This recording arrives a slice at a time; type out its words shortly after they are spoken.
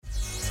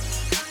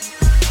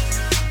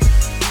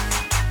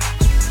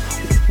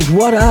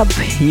What up?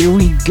 Here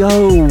we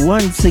go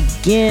once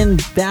again,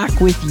 back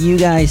with you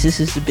guys. This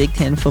is the Big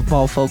Ten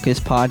Football Focus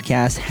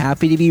Podcast.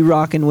 Happy to be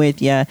rocking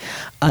with you.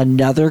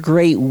 Another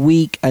great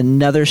week,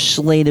 another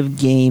slate of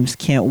games.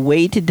 Can't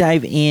wait to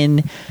dive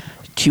in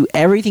to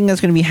everything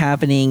that's going to be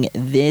happening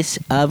this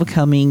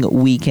upcoming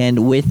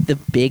weekend with the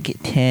Big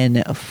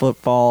Ten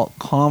Football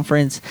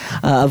Conference.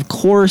 Of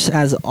course,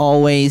 as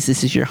always,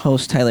 this is your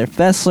host, Tyler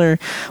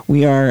Fessler.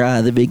 We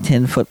are the Big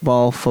Ten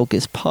Football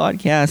Focus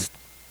Podcast.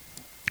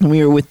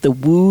 We are with the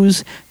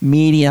Wooz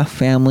Media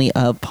family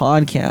of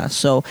podcasts.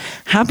 So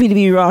happy to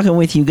be rocking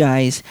with you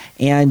guys,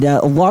 and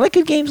a lot of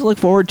good games to look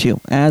forward to.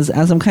 As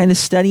I'm kind of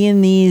studying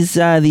these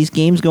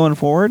games going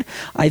forward,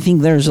 I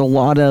think there's a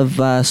lot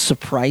of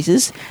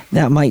surprises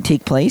that might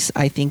take place.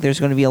 I think there's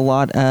going to be a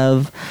lot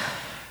of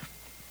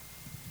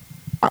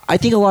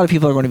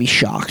people are going to be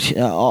shocked,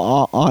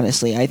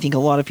 honestly. I think a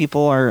lot of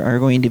people are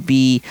going to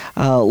be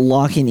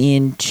locking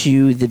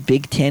into the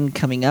Big Ten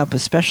coming up,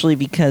 especially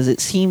because it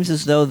seems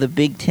as though the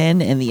Big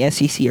Ten and the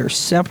SEC are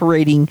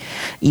separating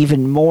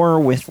even more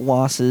with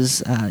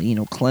losses.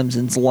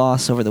 Clemson's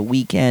loss over the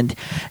weekend,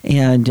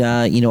 and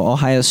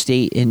Ohio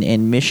State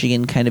and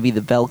Michigan kind of be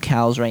the bell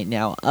cows right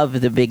now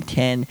of the Big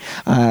Ten.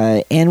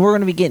 And we're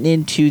going to be getting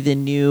into the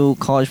new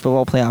college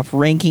football playoff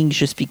rankings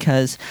just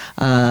because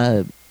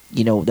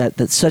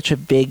that's such a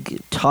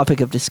big topic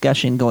of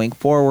discussion going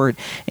forward,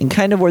 and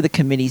kind of where the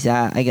committee's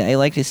at. I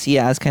like to see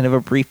it as kind of a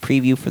brief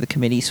preview for the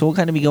committee, so we'll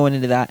kind of be going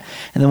into that,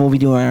 and then we'll be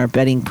doing our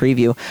betting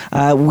preview.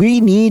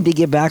 We need to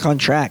get back on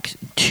track.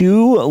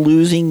 2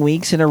 losing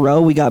weeks in a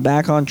row. We got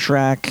back on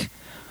track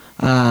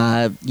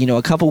a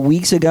couple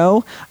weeks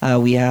ago.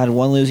 We had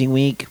 1 losing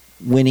week,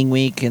 winning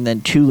week, and then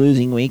 2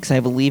 losing weeks,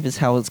 I believe is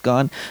how it's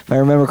gone. If I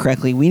remember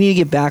correctly, we need to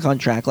get back on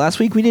track. Last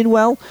week we did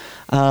well.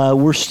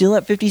 We're still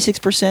at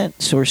 56%,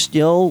 so we're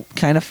still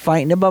kind of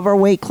fighting above our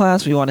weight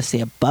class. We want to stay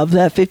above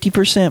that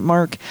 50%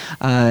 mark.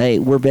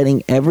 We're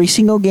betting every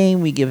single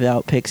game. We give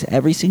out picks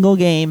every single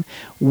game.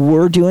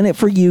 We're doing it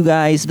for you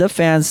guys. The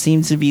fans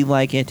seem to be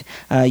like it.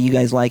 You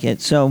guys like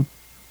it. So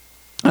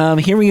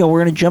here we go.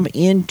 We're going to jump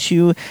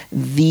into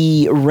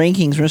the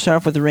rankings. We're going to start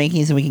off with the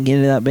rankings, and we can get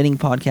into that betting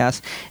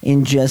podcast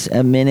in just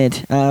a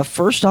minute.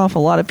 First off, a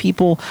lot of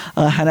people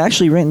had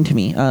actually written to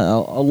me. A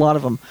lot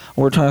of them.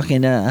 We're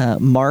talking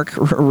Mark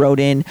wrote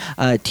in,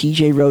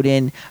 TJ wrote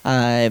in,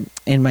 and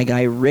my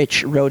guy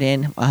Rich wrote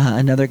in.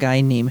 Another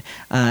guy named,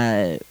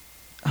 what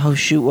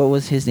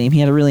was his name? He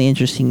had a really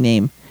interesting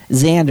name.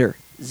 Xander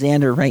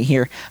right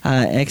here,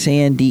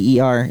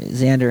 Xander,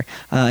 Xander.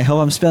 I hope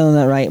I'm spelling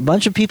that right. A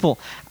bunch of people,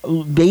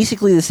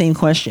 basically the same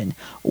question.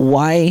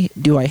 Why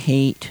do I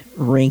hate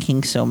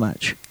ranking so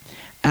much?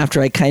 After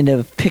I kind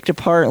of picked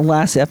apart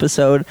last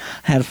episode,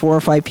 had 4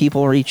 or 5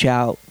 people reach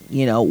out.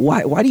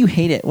 Why do you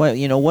hate it?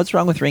 What's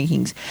wrong with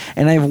rankings?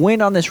 And I've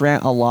went on this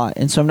rant a lot,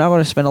 and so I'm not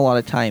going to spend a lot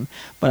of time.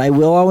 But I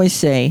will always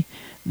say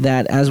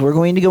that as we're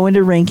going to go into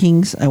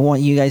rankings, I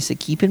want you guys to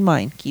keep in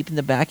mind, keep in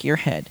the back of your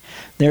head,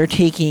 they're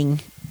taking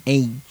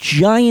a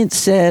giant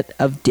set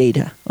of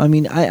data. I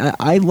mean,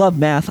 I love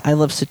math. I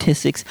love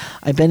statistics.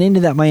 I've been into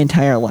that my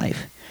entire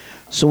life.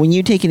 So when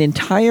you take an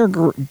entire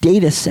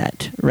data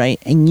set, right,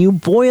 and you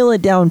boil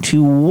it down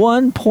to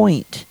 1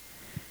 point,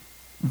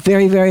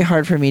 very, very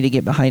hard for me to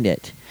get behind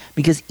it,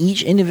 because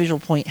each individual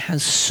point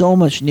has so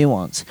much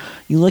nuance.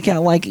 You look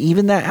at,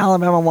 even that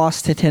Alabama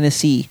loss to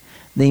Tennessee,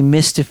 they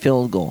missed a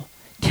field goal.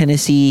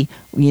 Tennessee,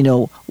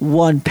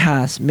 one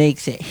pass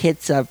makes it,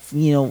 hits up,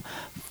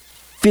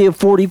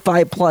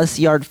 45-plus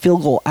yard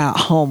field goal at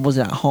home. Was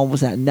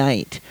at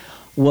night.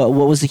 What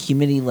was the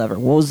humidity level?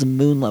 What was the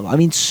moon level? I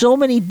mean, so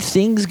many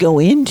things go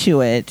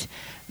into it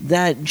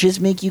that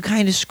just make you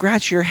kind of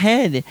scratch your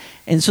head.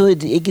 And so it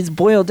gets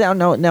boiled down.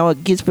 Now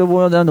it gets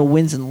boiled down to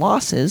wins and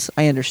losses.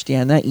 I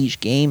understand that. Each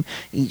game,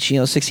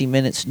 60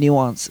 minutes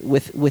nuance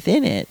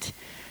within it.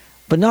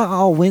 But not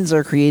all wins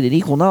are created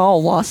equal. Not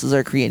all losses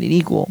are created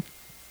equal.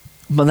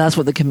 But that's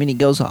what the committee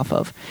goes off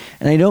of.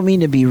 And I don't mean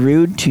to be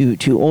rude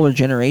to older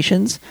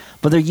generations,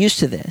 but they're used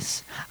to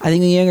this. I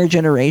think the younger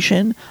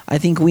generation, I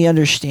think we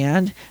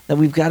understand that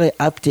we've got to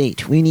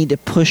update. We need to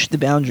push the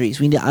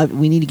boundaries. We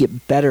need to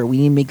get better. We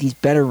need to make these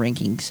better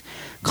rankings.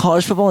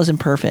 College football isn't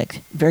perfect.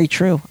 Very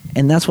true.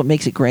 And that's what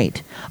makes it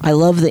great. I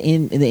love the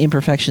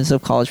imperfections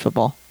of college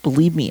football.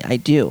 Believe me, I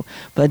do.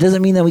 But it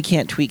doesn't mean that we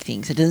can't tweak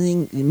things. It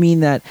doesn't mean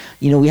that,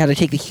 we have to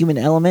take the human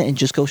element and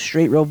just go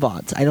straight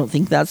robots. I don't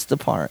think that's the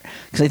part.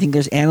 Because I think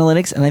there's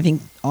analytics, and I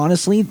think,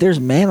 honestly, there's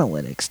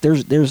manalytics.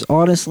 There's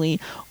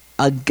honestly,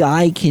 a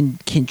guy can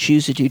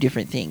choose to do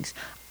different things.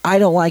 I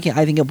don't like it.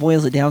 I think it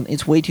boils it down.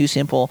 It's way too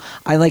simple.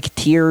 I like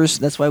tiers.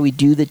 That's why we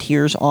do the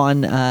tiers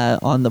on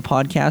the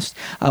podcast.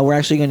 We're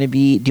actually going to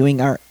be doing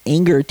our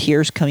anger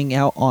tiers coming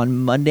out on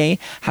Monday.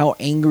 How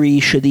angry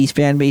should these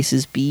fan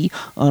bases be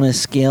on a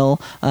scale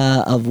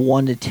of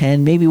 1 to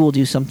 10? Maybe we'll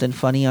do something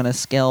funny on a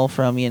scale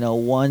from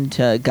 1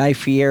 to Guy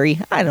Fieri.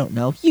 I don't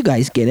know. You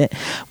guys get it.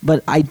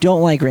 But I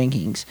don't like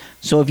rankings.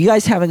 So if you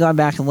guys haven't gone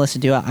back and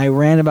listened to it, I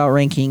ran about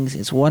rankings.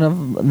 It's one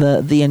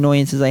of the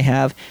annoyances I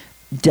have.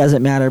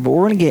 Doesn't matter, but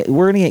we're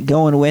gonna get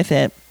going with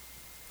it.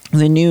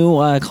 the new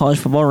college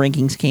football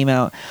rankings came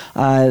out.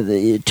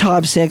 The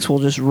top 6 will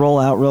just roll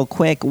out real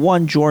quick.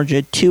 1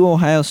 Georgia, 2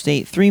 Ohio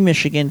State, 3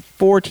 Michigan,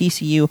 4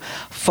 TCU,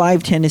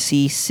 5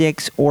 Tennessee,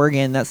 6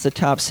 Oregon. That's the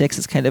top 6.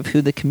 It's kind of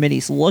who the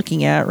committee's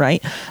looking at,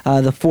 right?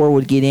 The 4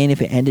 would get in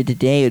if it ended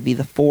today. It would be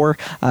the 4.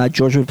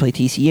 Georgia would play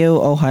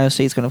TCU. Ohio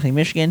State's going to play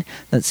Michigan.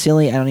 That's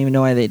silly. I don't even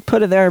know why they'd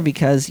put it there,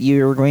 because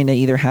you're going to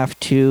either have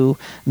to...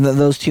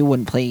 those two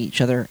wouldn't play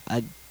each other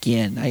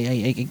again.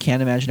 I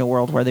can't imagine a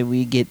world where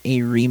we get a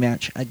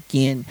rematch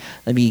again.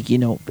 I mean,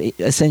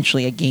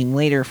 essentially a game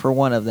later for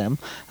one of them,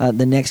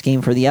 the next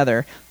game for the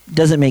other.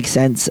 Doesn't make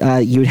sense.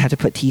 You would have to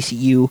put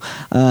TCU,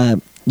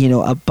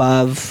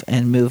 above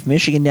and move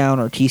Michigan down,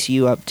 or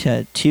TCU up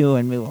to 2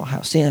 and move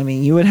Ohio State. I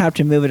mean, you would have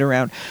to move it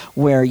around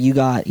where you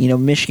got,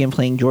 Michigan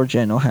playing Georgia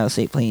and Ohio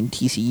State playing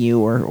TCU,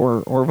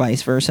 or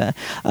vice versa.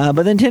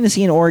 But then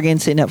Tennessee and Oregon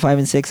sitting at 5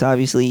 and 6,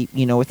 obviously,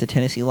 with the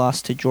Tennessee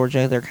loss to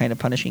Georgia, they're kind of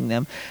punishing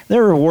them.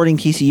 They're rewarding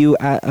TCU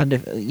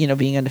at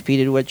being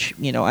undefeated, which,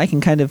 I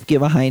can kind of get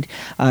behind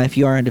if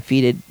you are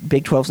undefeated.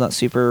 Big 12's not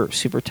super,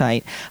 super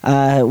tight.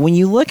 When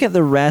you look at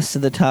the rest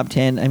of the top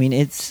 10, I mean,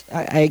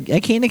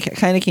 I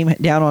kind of came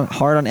down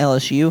hard on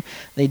LSU.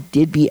 They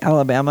did beat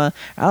Alabama.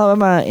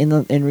 Alabama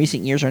in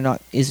recent years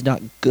is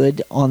not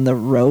good on the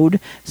road,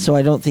 so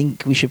I don't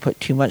think we should put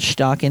too much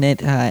stock in it.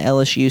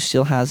 LSU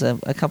still has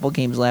a couple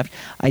games left.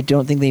 I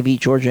don't think they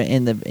beat Georgia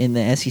in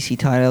the SEC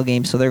title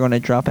game, so they're going to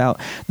drop out.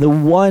 The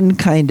one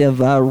kind of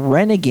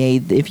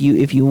renegade, if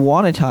you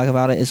want to talk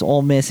about it, is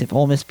Ole Miss. If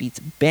Ole Miss beats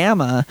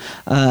Bama,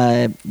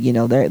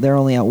 they're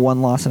only at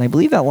 1 loss, and I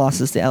believe that loss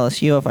is to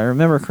LSU, if I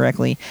remember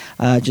correctly,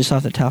 just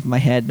off the top of my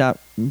head.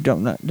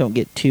 Don't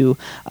get too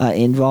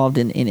involved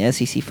in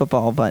SEC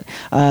football, but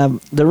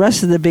the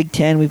rest of the Big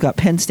Ten, we've got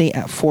Penn State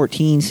at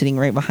 14, sitting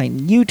right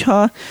behind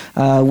Utah,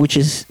 which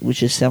is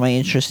semi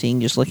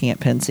interesting. Just looking at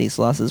Penn State's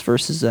losses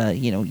versus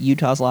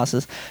Utah's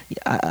losses.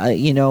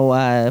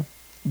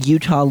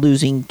 Utah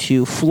losing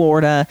to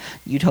Florida,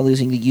 Utah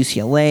losing to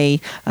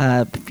UCLA,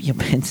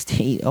 Penn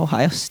State,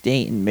 Ohio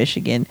State, and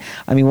Michigan.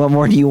 I mean, what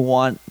more do you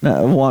want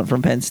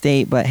from Penn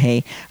State? But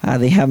hey,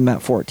 they have them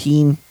at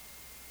 14.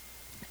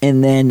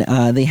 And then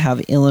they have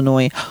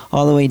Illinois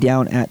all the way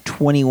down at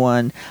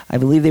 21. I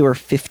believe they were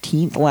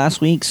 15th last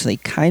week, so they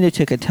kind of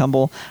took a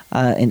tumble,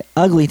 an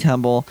ugly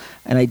tumble,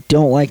 and I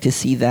don't like to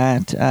see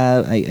that.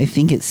 I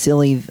think it's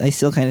silly. I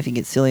still kind of think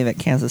it's silly that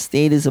Kansas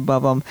State is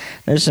above them.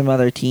 There's some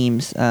other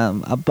teams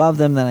above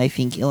them that I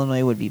think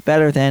Illinois would be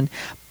better than,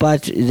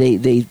 but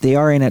they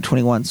are in at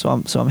 21, so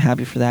I'm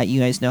happy for that.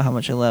 You guys know how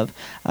much I love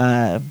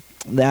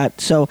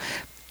that. So,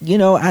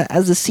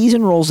 as the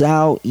season rolls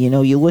out,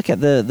 you look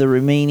at the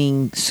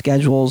remaining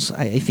schedules.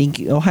 I think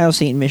Ohio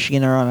State and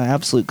Michigan are on an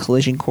absolute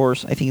collision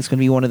course. I think it's going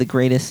to be one of the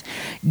greatest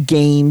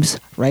games,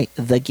 right?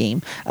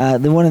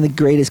 One of the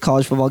greatest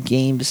college football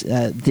games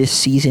this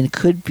season.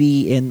 Could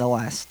be in the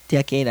last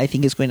decade. I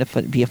think it's going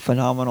to be a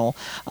phenomenal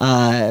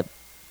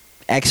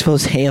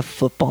expose of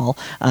football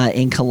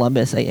in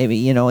Columbus. I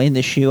mean, in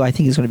the shoe, I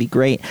think it's going to be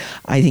great.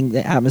 I think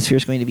the atmosphere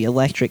is going to be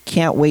electric.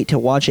 Can't wait to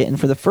watch it. And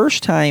for the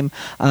first time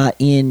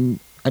in,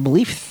 I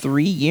believe,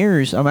 3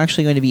 years, I'm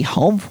actually going to be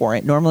home for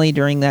it. Normally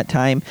during that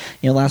time,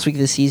 last week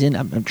of the season,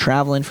 I'm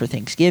traveling for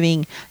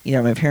Thanksgiving, either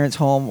at my parents'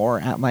 home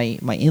or at my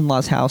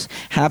in-laws' house.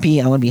 Happy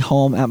I'm going to be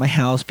home at my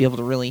house, be able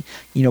to really,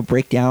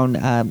 break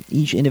down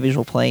each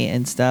individual play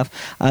and stuff.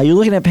 You're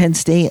looking at Penn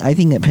State. I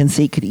think that Penn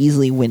State could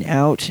easily win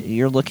out.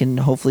 You're looking,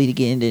 hopefully, to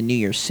get into New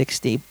Year's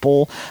Six-Day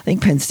Bowl. I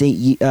think Penn State,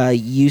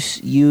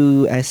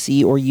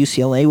 USC, or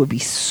UCLA would be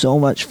so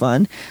much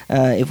fun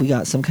if we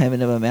got some kind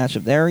of a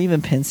matchup there, or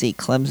even Penn State,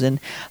 Clemson.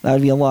 That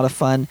would be a lot of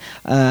fun.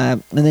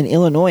 And then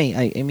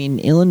Illinois. I mean,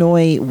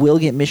 Illinois will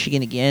get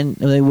Michigan again.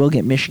 They will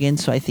get Michigan,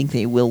 so I think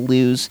they will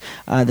lose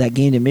that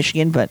game to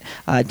Michigan. But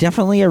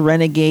definitely a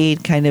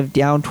renegade, kind of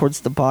down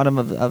towards the bottom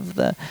of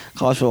the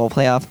college football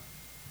playoff.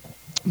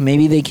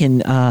 Maybe they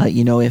can,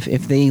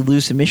 if they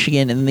lose to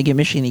Michigan and then they get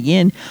Michigan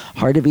again,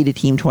 hard to beat a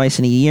team twice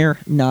in a year.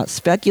 Not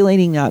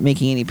speculating, not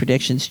making any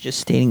predictions,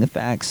 just stating the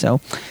facts. So,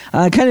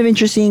 kind of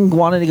interesting.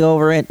 Wanted to go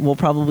over it. We'll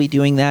probably be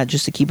doing that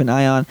just to keep an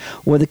eye on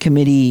what the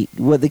committee,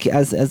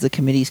 as the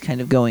committee's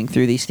kind of going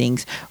through these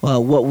things.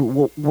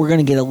 What we're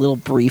going to get a little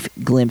brief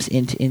glimpse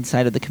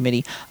inside of the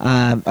committee.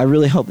 I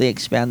really hope they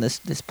expand this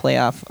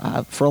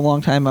playoff. For a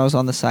long time, I was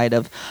on the side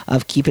of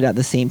keep it at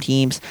the same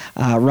teams.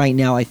 Right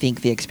now, I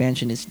think the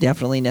expansion is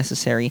definitely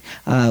necessary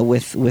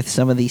with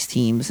some of these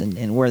teams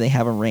and where they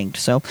have them ranked.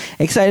 So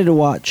excited to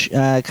watch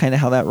kind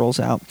of how that rolls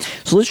out.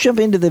 So let's jump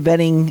into the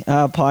betting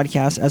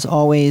podcast. As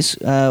always,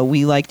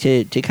 we like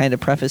to kind of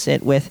preface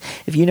it with,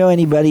 if you know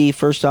anybody,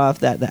 first off,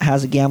 that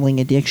has a gambling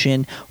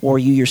addiction, or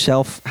you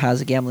yourself has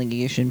a gambling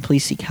addiction,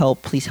 please seek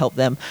help. Please help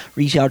them.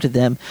 Reach out to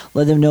them.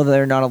 Let them know that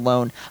they're not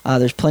alone.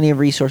 There's plenty of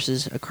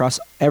resources across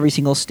every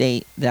single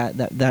state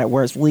that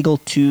where it's legal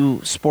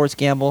to sports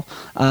gamble.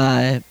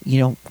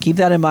 Keep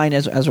that in mind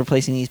as we're placing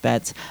placing these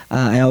bets.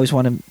 I always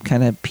want to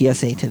kind of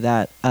PSA to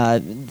that.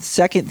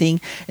 Second thing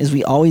is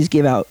we always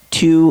give out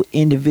 2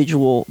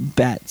 individual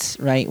bets,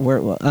 right?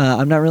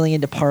 I'm not really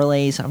into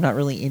parlays. I'm not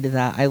really into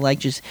that. I like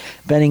just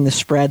betting the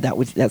spread.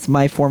 That's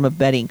my form of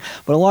betting.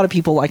 But a lot of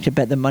people like to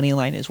bet the money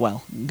line as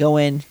well. Go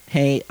in,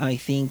 hey, I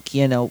think,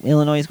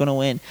 Illinois is going to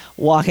win.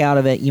 Walk out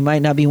of it. You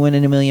might not be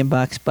winning $1 million,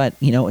 but,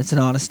 it's an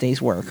honest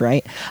day's work,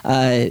 right?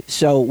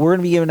 So we're going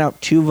to be giving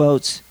out 2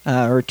 votes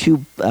or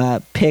 2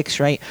 picks,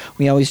 right?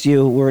 We always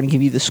do. We're going to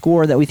give you the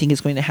score that we think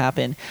is going to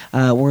happen.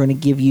 We're going to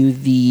give you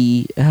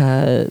the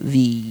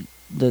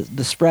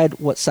spread,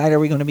 what side are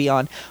we going to be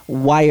on,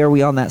 why are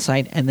we on that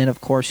side, and then,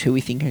 of course, who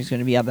we think is going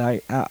to be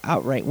the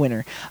outright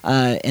winner.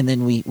 And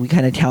then we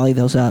kind of tally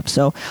those up.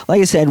 So,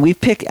 like I said, we've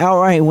picked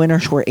outright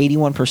winners. We're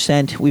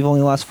 81%. We've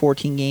only lost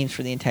 14 games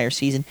for the entire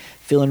season.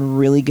 Feeling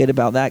really good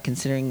about that,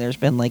 considering there's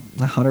been like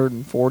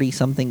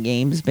 140-something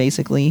games,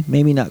 basically.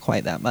 Maybe not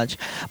quite that much.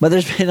 But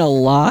there's been a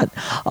lot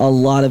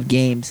of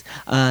games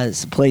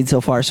played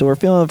so far. So we're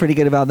feeling pretty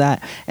good about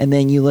that. And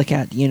then you look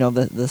at,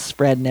 the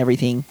spread and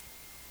everything.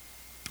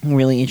 I'm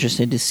really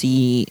interested to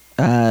see,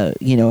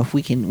 if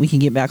we can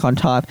get back on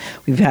top.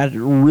 We've had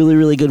really,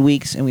 really good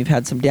weeks, and we've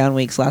had some down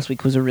weeks. Last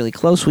week was a really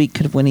close week.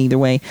 Could have went either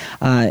way.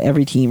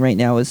 Every team right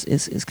now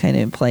is kind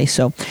of in play.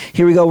 So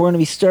here we go. We're going to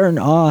be starting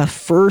off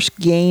first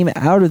game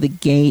out of the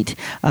gate,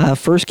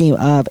 first game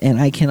up,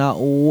 and I cannot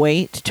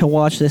wait to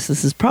watch this.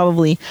 This is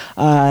probably,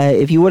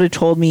 if you would have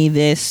told me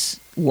this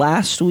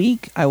last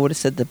week, I would have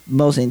said the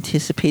most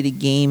anticipated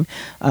game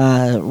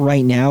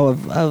right now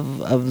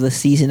of the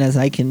season,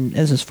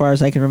 as far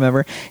as I can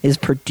remember, is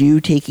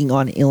Purdue taking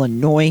on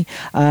Illinois.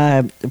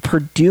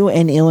 Purdue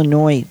and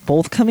Illinois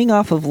both coming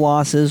off of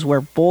losses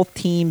where both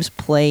teams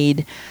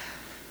played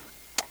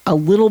a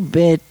little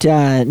bit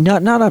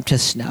not up to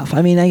snuff.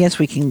 I mean, I guess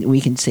we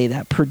can say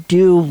that.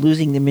 Purdue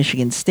losing to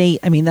Michigan State.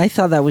 I mean, I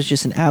thought that was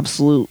just an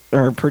absolute,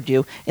 or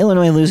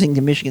Illinois losing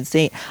to Michigan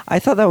State. I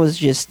thought that was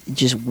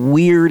just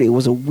weird. It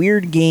was a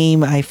weird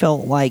game. I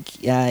felt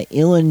like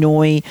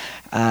Illinois,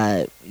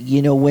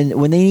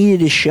 when they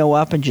needed to show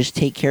up and just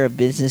take care of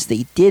business,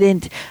 they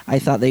didn't. I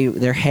thought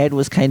their head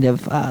was kind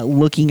of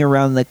looking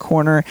around the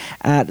corner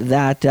at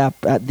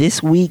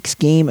this week's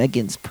game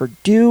against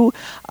Purdue.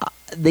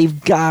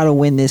 They've got to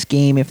win this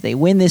game. If they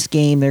win this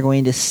game, they're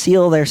going to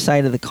seal their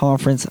side of the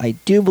conference. I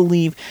do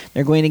believe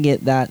they're going to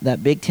get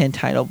that Big Ten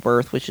title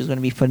berth, which is going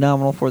to be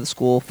phenomenal for the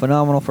school,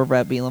 phenomenal for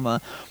Bret Bielema.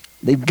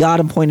 They've got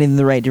them pointed in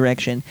the right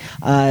direction.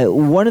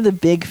 One of the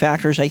big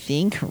factors, I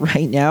think,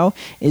 right now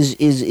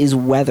is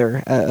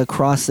weather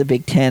across the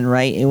Big Ten.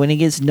 Right, and when it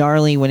gets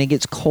gnarly, when it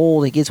gets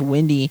cold, it gets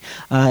windy,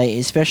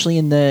 especially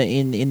in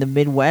the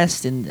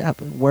Midwest and up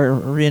where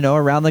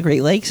around the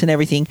Great Lakes and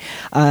everything.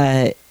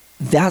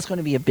 That's going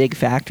to be a big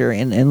factor.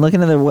 And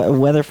looking at the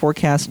weather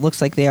forecast,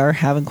 looks like they are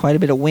having quite a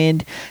bit of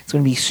wind. It's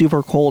going to be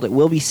super cold. It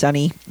will be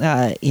sunny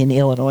in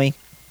Illinois.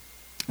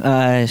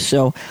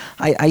 So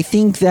I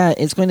think that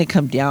it's going to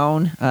come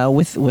down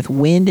with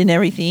wind and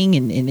everything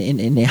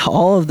and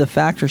all of the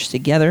factors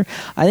together.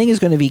 I think it's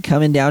going to be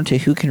coming down to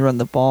who can run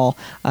the ball.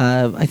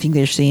 I think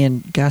they're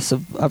seeing gusts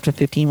of up to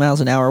 15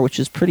 miles an hour, which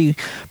is pretty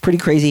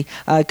crazy.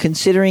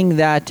 Considering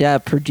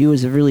that Purdue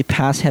is a really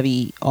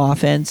pass-heavy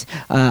offense,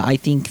 I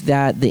think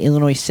that the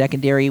Illinois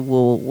secondary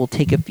will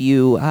take a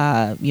few,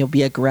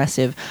 be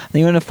aggressive.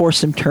 They're going to force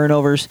some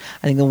turnovers.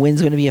 I think the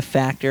wind's going to be a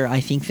factor. I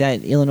think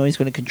that Illinois is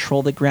going to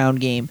control the ground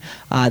game.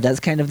 That's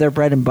kind of their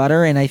bread and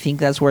butter, and I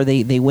think that's where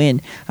they win.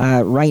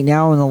 Right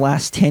now, in the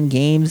last 10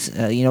 games,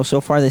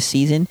 so far this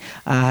season,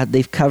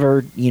 they've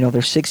covered,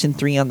 they're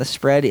 6-3 on the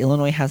spread.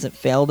 Illinois hasn't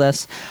failed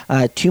us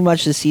too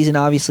much this season.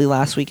 Obviously,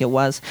 last week it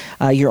was.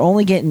 You're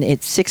only getting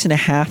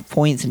 6.5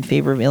 points in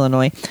favor of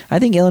Illinois. I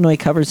think Illinois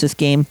covers this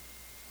game.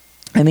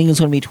 I think it's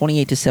going to be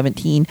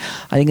 28-17.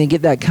 I think they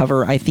get that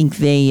cover. I think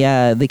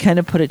they kind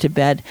of put it to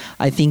bed.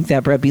 I think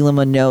that Bret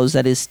Bielema knows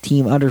that his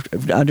team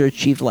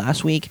underachieved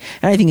last week,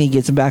 and I think he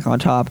gets them back on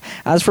top.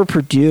 As for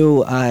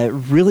Purdue,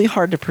 really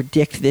hard to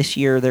predict this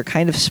year. They're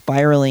kind of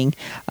spiraling.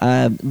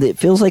 It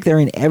feels like they're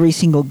in every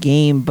single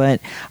game,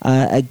 but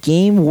a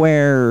game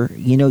where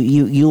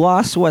you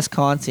lost to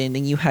Wisconsin,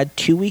 and you had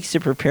 2 weeks to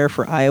prepare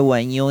for Iowa,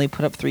 and you only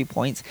put up 3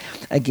 points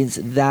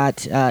against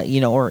that, and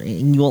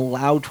you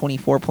allowed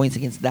 24 points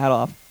against that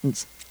offense.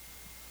 It's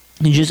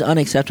just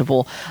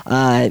unacceptable.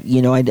 I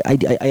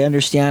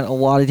understand a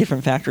lot of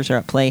different factors are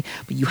at play,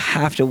 but you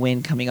have to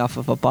win coming off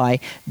of a bye.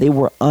 They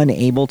were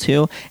unable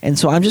to, and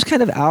so I'm just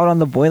kind of out on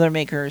the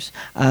Boilermakers.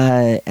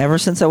 Ever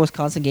since that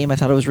Wisconsin game, I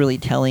thought it was really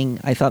telling.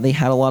 I thought they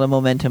had a lot of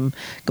momentum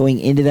going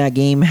into that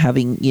game,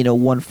 having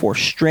won 4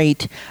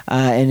 straight,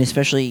 and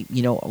especially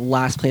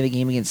last play of the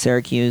game against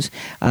Syracuse,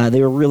 they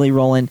were really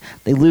rolling.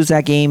 They lose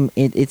that game,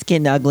 it's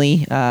getting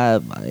ugly.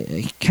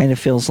 It kind of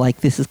feels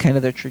like this is kind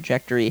of their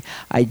trajectory.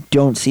 I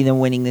don't see them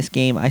winning this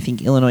game. I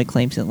think Illinois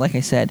claims it, like I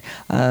said,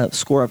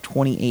 score of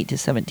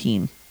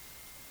 28-17.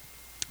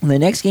 The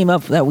next game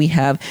up that we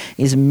have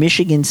is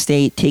Michigan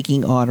State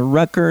taking on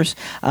Rutgers.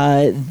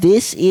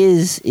 This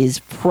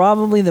is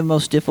probably the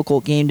most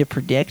difficult game to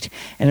predict,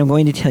 and I'm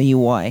going to tell you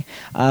why.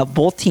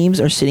 Both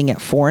teams are sitting at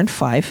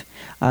 4-5.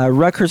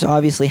 Rutgers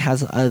obviously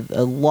has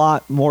a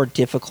lot more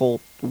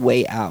difficult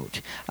way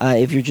out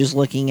if you're just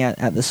looking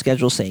at the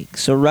schedule sake.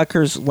 So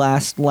Rutgers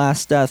last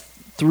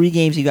 3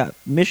 games, you got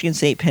Michigan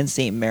State, Penn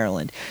State, and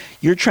Maryland.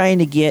 You're trying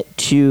to get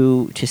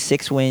to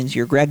 6 wins.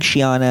 You're Greg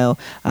Schiano.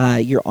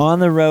 You're on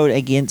the road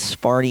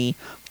against Sparty.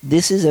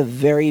 This is a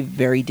very,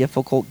 very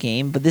difficult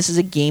game, but this is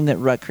a game that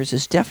Rutgers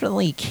is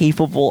definitely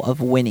capable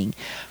of winning.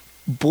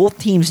 Both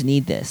teams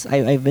need this.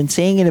 I've been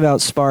saying it about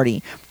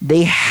Sparty.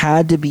 They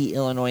had to beat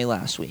Illinois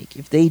last week.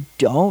 If they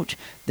don't,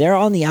 they're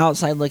on the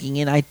outside looking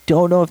in. I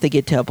don't know if they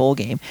get to a bowl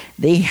game.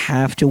 They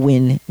have to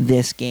win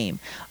this game.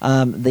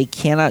 They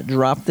cannot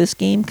drop this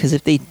game because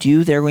if they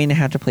do, they're going to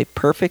have to play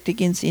perfect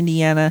against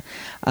Indiana.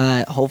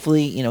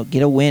 Hopefully,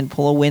 get a win,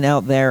 pull a win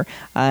out there,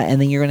 and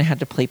then you're going to have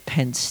to play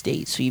Penn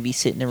State. So you'd be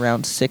sitting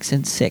around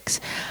 6-6.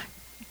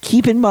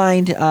 Keep in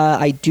mind,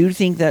 I do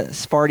think that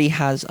Sparty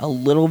has a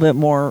little bit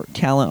more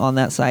talent on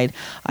that side.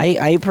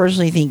 I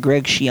personally think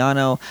Greg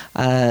Schiano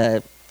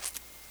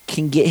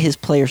can get his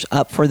players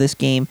up for this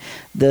game.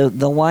 The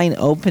line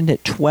opened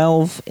at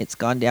 12. It's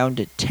gone down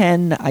to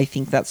 10. I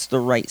think that's the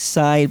right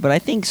side, but I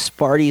think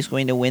Sparty is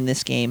going to win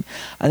this game.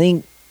 I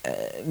think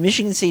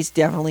Michigan State's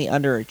definitely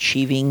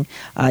underachieving.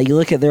 You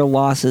look at their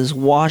losses.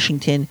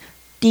 Washington,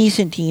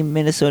 decent team.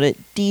 Minnesota,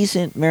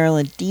 decent.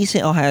 Maryland,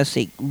 decent. Ohio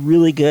State,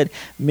 really good.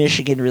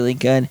 Michigan, really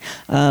good.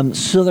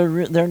 So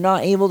they're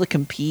not able to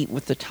compete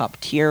with the top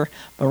tier.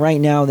 But right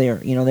now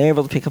they're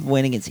able to pick up a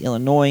win against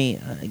Illinois,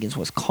 against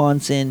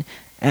Wisconsin,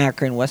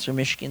 Akron, Western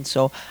Michigan.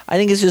 So I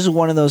think it's just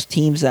one of those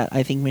teams that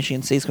I think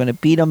Michigan State's going to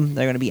beat them.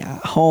 They're going to be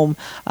at home.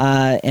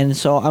 And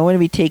so I'm going to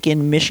be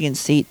taking Michigan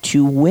State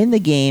to win the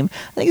game.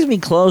 I think it's going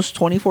to be close,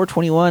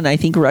 24-21. I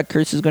think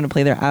Rutgers is going to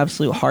play their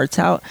absolute hearts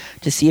out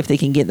to see if they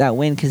can get that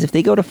win. Because if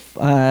they go to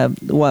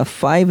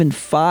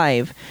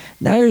 5-5,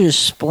 now you're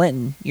just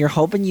splitting. You're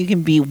hoping you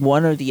can be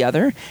one or the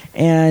other.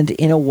 And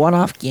in a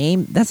one-off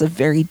game, that's a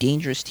very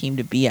dangerous team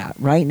to be at.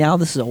 Right now,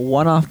 this is a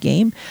one-off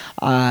game.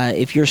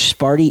 If you're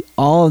Sparty,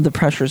 all of the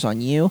pressure's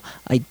on you.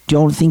 I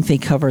don't think they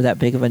cover that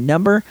big of a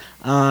number.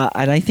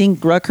 And I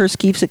think Rutgers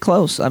keeps it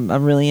close. I'm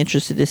really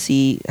interested to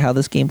see how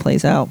this game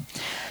plays out.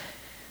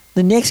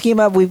 The next game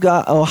up, we've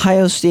got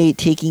Ohio State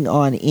taking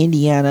on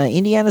Indiana.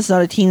 Indiana's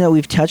not a team that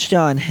we've touched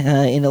on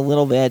in a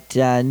little bit.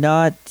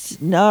 Not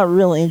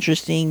real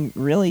interesting,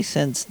 really,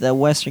 since the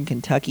Western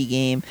Kentucky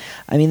game.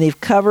 I mean, they've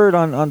covered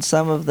on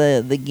some of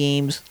the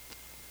games,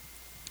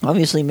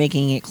 obviously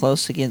making it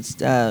close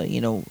against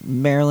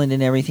Maryland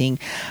and everything.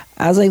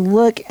 As I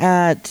look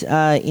at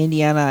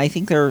Indiana, I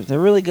think they're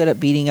really good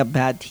at beating up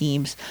bad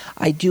teams.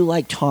 I do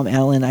like Tom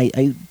Allen.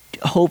 I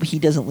hope he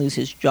doesn't lose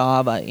his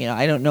job.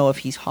 I don't know if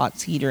he's hot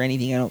seat or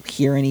anything. I don't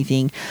hear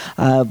anything.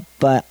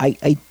 But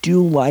I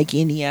do like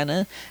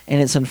Indiana,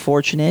 and it's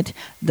unfortunate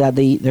that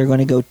they're going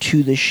to go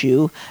to the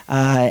shoe.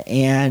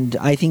 And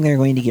I think they're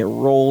going to get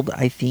rolled.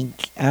 I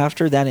think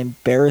after that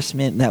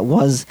embarrassment that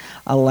was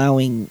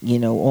allowing,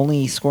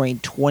 only scoring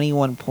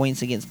 21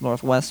 points against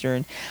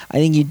Northwestern, I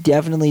think you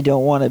definitely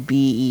don't want to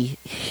be,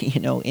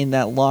 in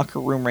that locker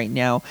room right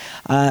now.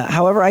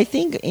 However, I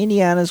think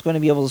Indiana's going to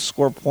be able to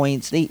score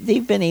points.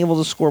 They've been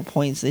able to score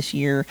points this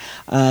year.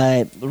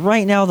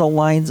 Right now, the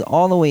line's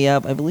all the way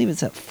up. I believe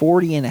it's at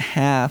 40.5.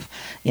 Yeah,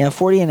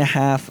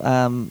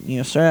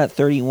 40.5. Started at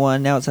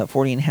 31. Now it's at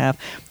 40.5.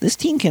 This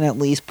team can at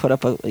least put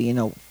up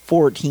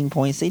 14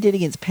 points. They did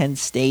against Penn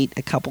State,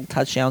 a couple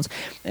touchdowns.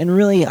 And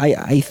really,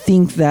 I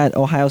think that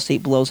Ohio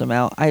State blows them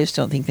out. I just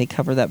don't think they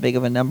cover that big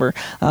of a number.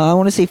 I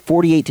want to say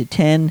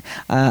 48-10.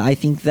 I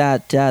think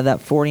that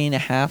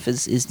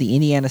 40.5 is the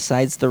Indiana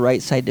side's the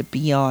right side to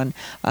be on.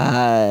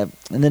 And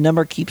the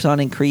number keeps on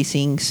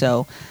increasing,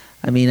 so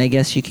I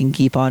guess you can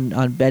keep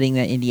on betting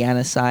that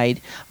Indiana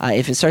side.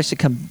 If it starts to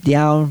come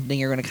down, then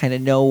you're going to kind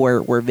of know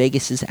where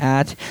Vegas is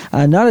at.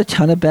 Not a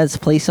ton of bets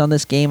placed on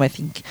this game. I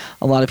think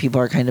a lot of people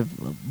are kind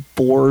of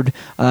bored,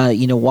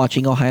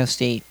 watching Ohio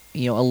State,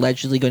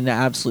 allegedly going to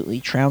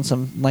absolutely trounce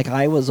them like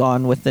I was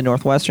on with the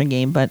Northwestern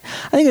game. But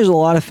I think there's a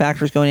lot of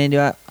factors going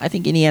into it. I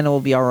think Indiana will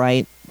be all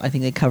right. I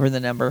think they cover the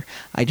number.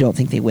 I don't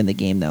think they win the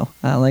game, though.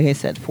 Like I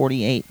said,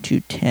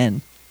 48-10.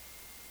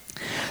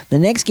 The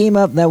next game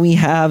up that we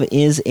have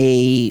is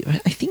I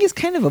think it's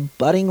kind of a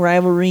budding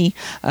rivalry.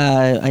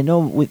 I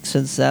know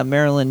since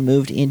Maryland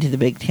moved into the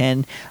Big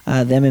Ten,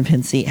 them and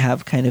Penn State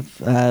have kind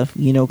of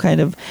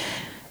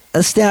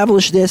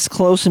established this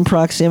close in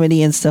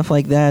proximity and stuff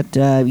like that.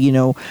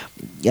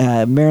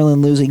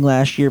 Maryland losing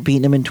last year,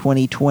 beating them in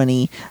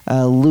 2020,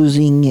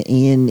 losing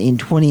in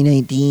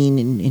 2019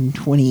 and in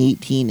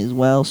 2018 as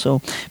well.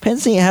 So Penn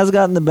State has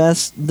gotten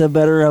the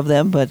better of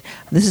them, but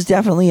this is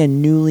definitely a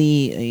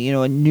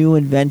new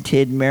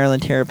invented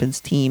Maryland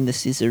Terrapins team.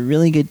 This is a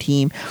really good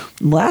team.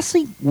 Last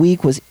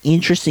week was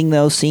interesting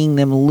though, seeing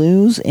them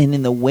lose and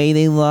in the way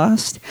they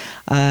lost.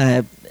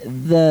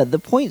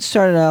 the points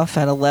started off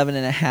at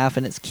 11.5,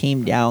 and it's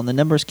came down. The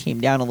numbers came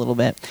down a little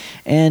bit,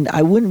 and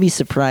I wouldn't be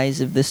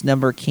surprised if this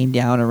number came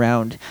down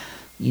around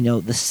the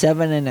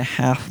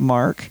 7.5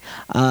 mark.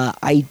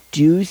 I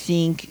do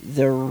think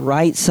the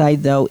right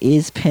side, though,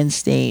 is Penn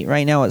State.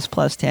 Right now it's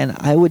 +10.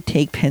 I would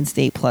take Penn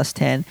State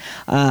 +10.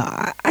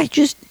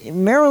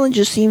 Maryland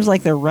just seems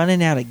like they're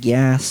running out of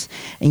gas.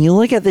 And you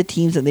look at the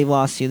teams that they've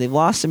lost to. They've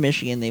lost to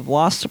Michigan, they've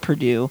lost to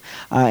Purdue,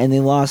 and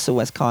they lost to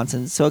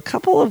Wisconsin. So a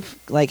couple of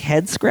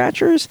head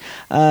scratchers.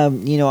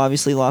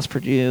 Obviously lost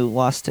Purdue,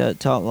 lost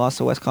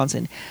to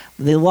Wisconsin.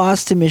 They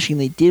lost to Michigan.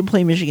 They did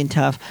play Michigan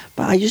tough,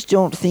 but I just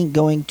don't think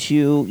going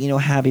to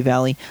Happy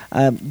Valley,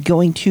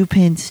 going to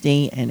Penn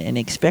State and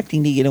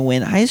expecting to get a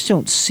win, I just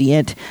don't see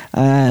it.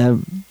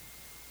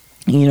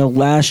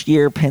 Last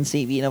year Penn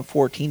State beat them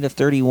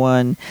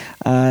 14-31.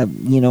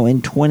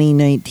 In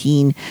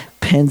 2019,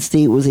 Penn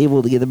State was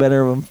able to get the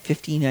better of them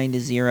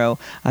 59-0.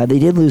 They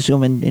did lose to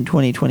them in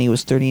 2020. It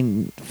was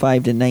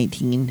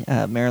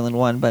 35-19. Maryland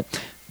won, but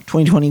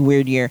 2020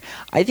 weird year.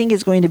 I think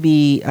it's going to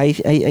be.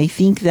 I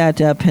think that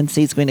Penn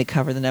State's going to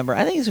cover the number.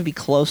 I think it's going to be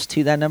close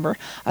to that number.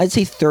 I'd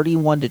say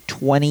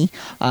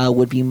 31-20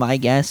 would be my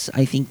guess.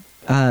 I think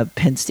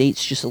Penn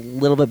State's just a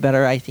little bit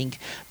better. I think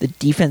the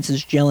defense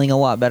is gelling a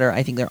lot better.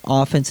 I think their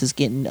offense is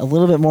getting a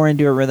little bit more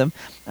into a rhythm.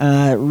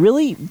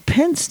 Really,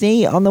 Penn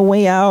State on the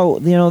way out,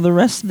 the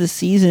rest of the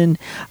season,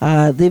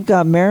 they've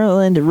got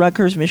Maryland,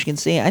 Rutgers, Michigan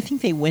State. I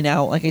think they win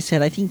out. Like I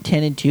said, I think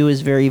 10-2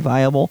 is very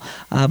viable,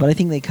 but I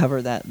think they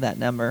cover that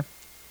number.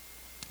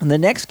 And the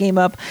next game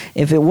up,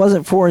 if it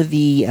wasn't for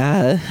the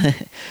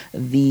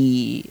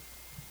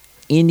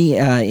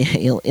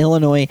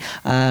Illinois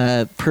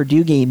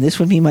Purdue game, this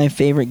would be my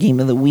favorite game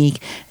of the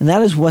week, and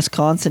that is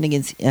Wisconsin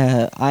against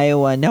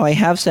Iowa. Now, I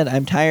have said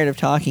I'm tired of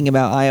talking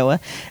about Iowa,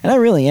 and I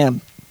really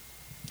am.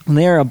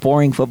 They're a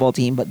boring football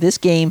team, but this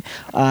game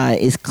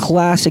is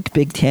classic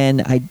Big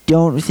Ten. I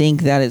don't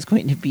think that it's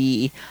going to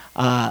be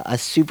a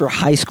super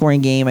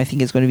high-scoring game. I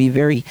think it's going to be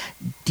very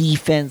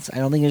defense. I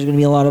don't think there's going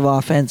to be a lot of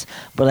offense,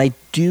 but I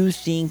do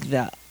think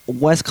that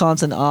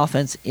Wisconsin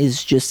offense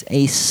is just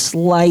a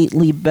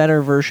slightly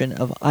better version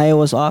of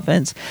Iowa's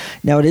offense.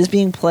 Now, it is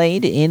being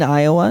played in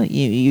Iowa.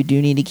 You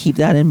do need to keep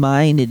that in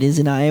mind. It is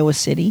in Iowa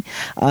City.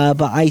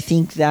 But I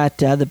think that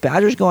the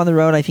Badgers go on the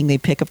road. I think they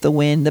pick up the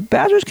win. The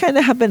Badgers kind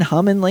of have been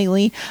humming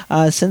lately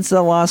since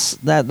the loss,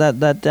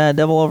 that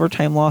double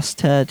overtime loss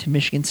to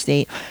Michigan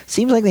State.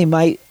 Seems like they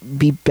might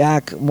be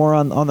back more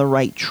on the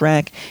right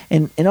track.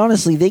 And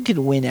honestly, they could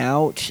win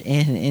out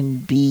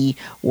and be,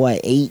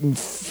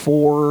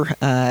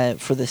 8-4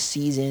 for the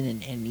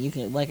season, and you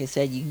can, like I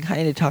said, you can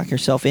kind of talk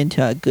yourself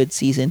into a good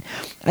season.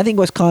 I think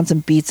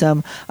Wisconsin beats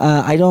them.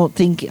 I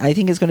think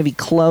it's going to be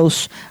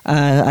close.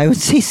 I would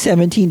say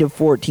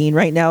 17-14.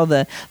 Right now,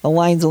 the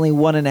line's only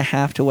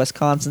 1.5 to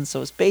Wisconsin,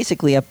 so it's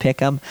basically a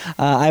pick 'em.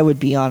 I would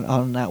be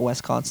on that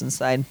Wisconsin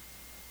side.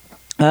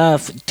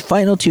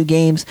 Final two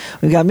games.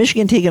 We've got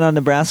Michigan taking on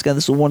Nebraska.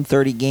 This is a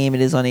 1:30 game.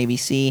 It is on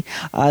ABC.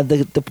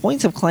 The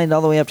points have climbed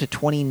all the way up to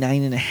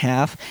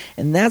 29.5,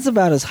 and that's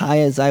about as high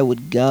as I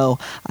would go.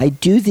 I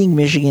do think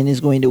Michigan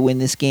is going to win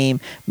this game.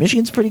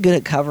 Michigan's pretty good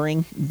at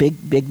covering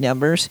big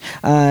numbers.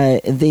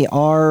 They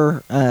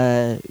are,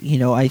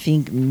 I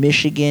think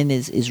Michigan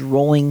is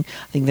rolling.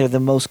 I think they're the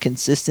most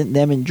consistent.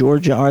 Them and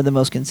Georgia are the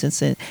most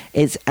consistent.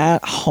 It's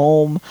at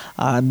home.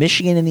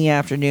 Michigan in the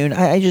afternoon.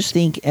 I just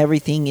think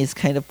everything is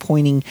kind of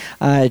pointing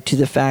to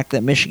the fact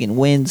that Michigan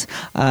wins.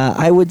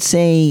 I would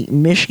say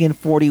Michigan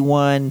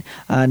 41,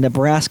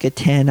 Nebraska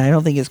 10. I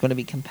don't think it's going to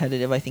be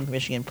competitive. I think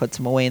Michigan puts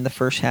them away in the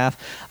first half.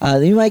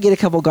 They might get a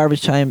couple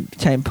garbage time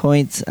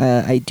points.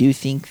 I do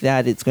think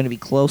that it's going to be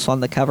close on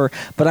the cover,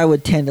 but I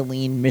would tend to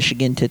lean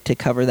Michigan to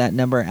cover that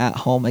number at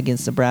home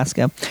against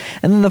Nebraska.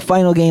 And then the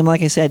final game,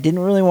 like I said,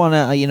 didn't really want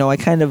to, I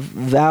kind of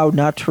vowed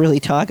not to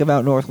really talk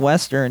about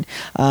Northwestern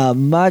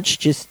much,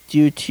 just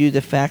due to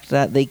the fact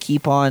that they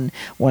keep on,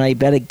 when I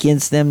bet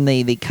against them,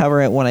 they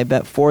cover it. When I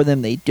bet for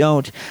them, they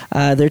don't.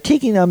 They're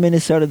taking on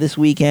Minnesota this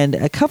weekend.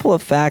 A couple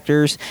of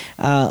factors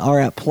are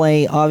at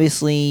play.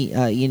 Obviously,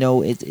 I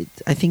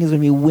think it's going to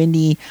be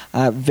windy,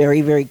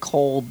 very, very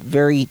cold,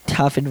 very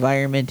tough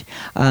environment.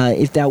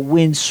 If that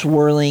wind's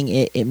swirling,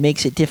 it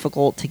makes it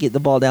difficult to get the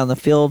ball down the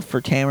field for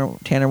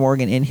Tanner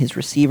Morgan and his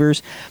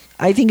receivers.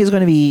 I think it's going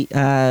to be.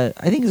 I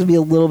think it's going to be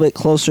a little bit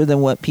closer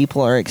than what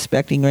people are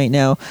expecting right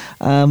now.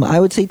 I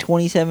would say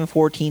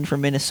 27-14 for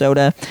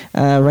Minnesota.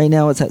 Right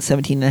now it's at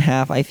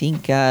 17.5. I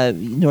think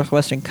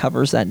Northwestern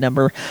covers that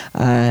number.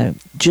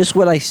 Just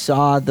what I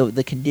saw,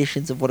 the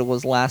conditions of what it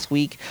was last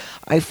week,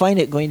 I find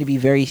it going to be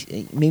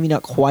maybe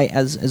not quite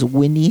as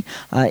windy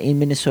in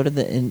Minnesota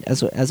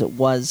as it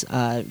was,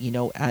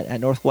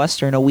 at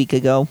Northwestern a week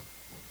ago.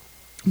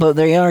 But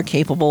they are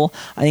capable.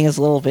 I think it's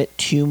a little bit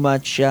too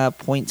much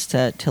points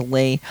to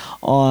lay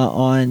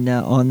on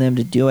them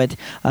to do it.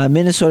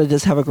 Minnesota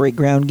does have a great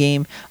ground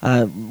game.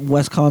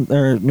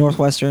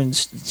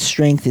 Northwestern's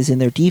strength is in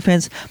their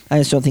defense. I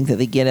just don't think that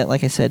they get it.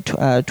 Like I said,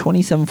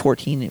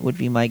 27-14 it would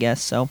be my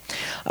guess. So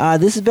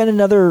this has been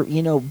another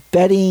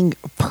betting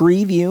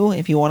preview,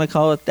 if you want to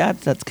call it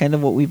that. That's kind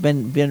of what we've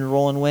been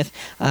rolling with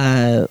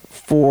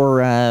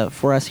for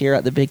us here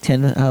at the Big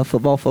Ten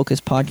Football Focus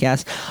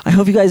podcast. I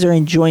hope you guys are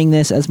enjoying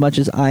this as much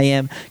as I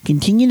am.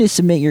 Continue to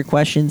submit your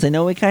questions. I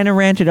know we kind of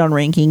ranted on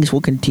rankings.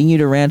 We'll continue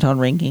to rant on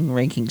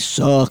rankings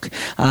suck,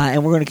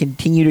 and we're going to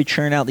continue to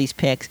churn out these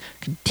picks,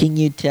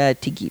 continue to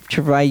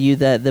provide you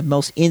the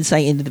most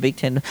insight into the Big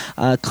Ten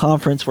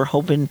conference. We're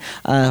hoping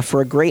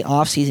for a great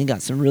offseason.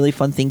 Got some really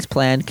fun things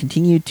planned.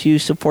 Continue to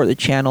support the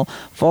channel.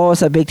 Follow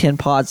us at Big Ten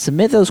Pod.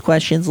 Submit those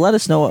questions. Let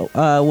us know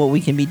what we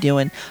can be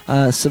doing.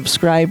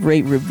 Subscribe,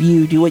 rate,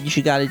 review. Do what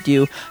you got to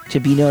do to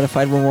be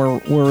notified when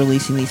we're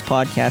releasing these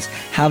podcasts.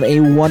 Have a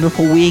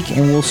wonderful week,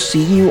 and we'll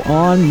see you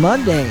on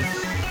Monday.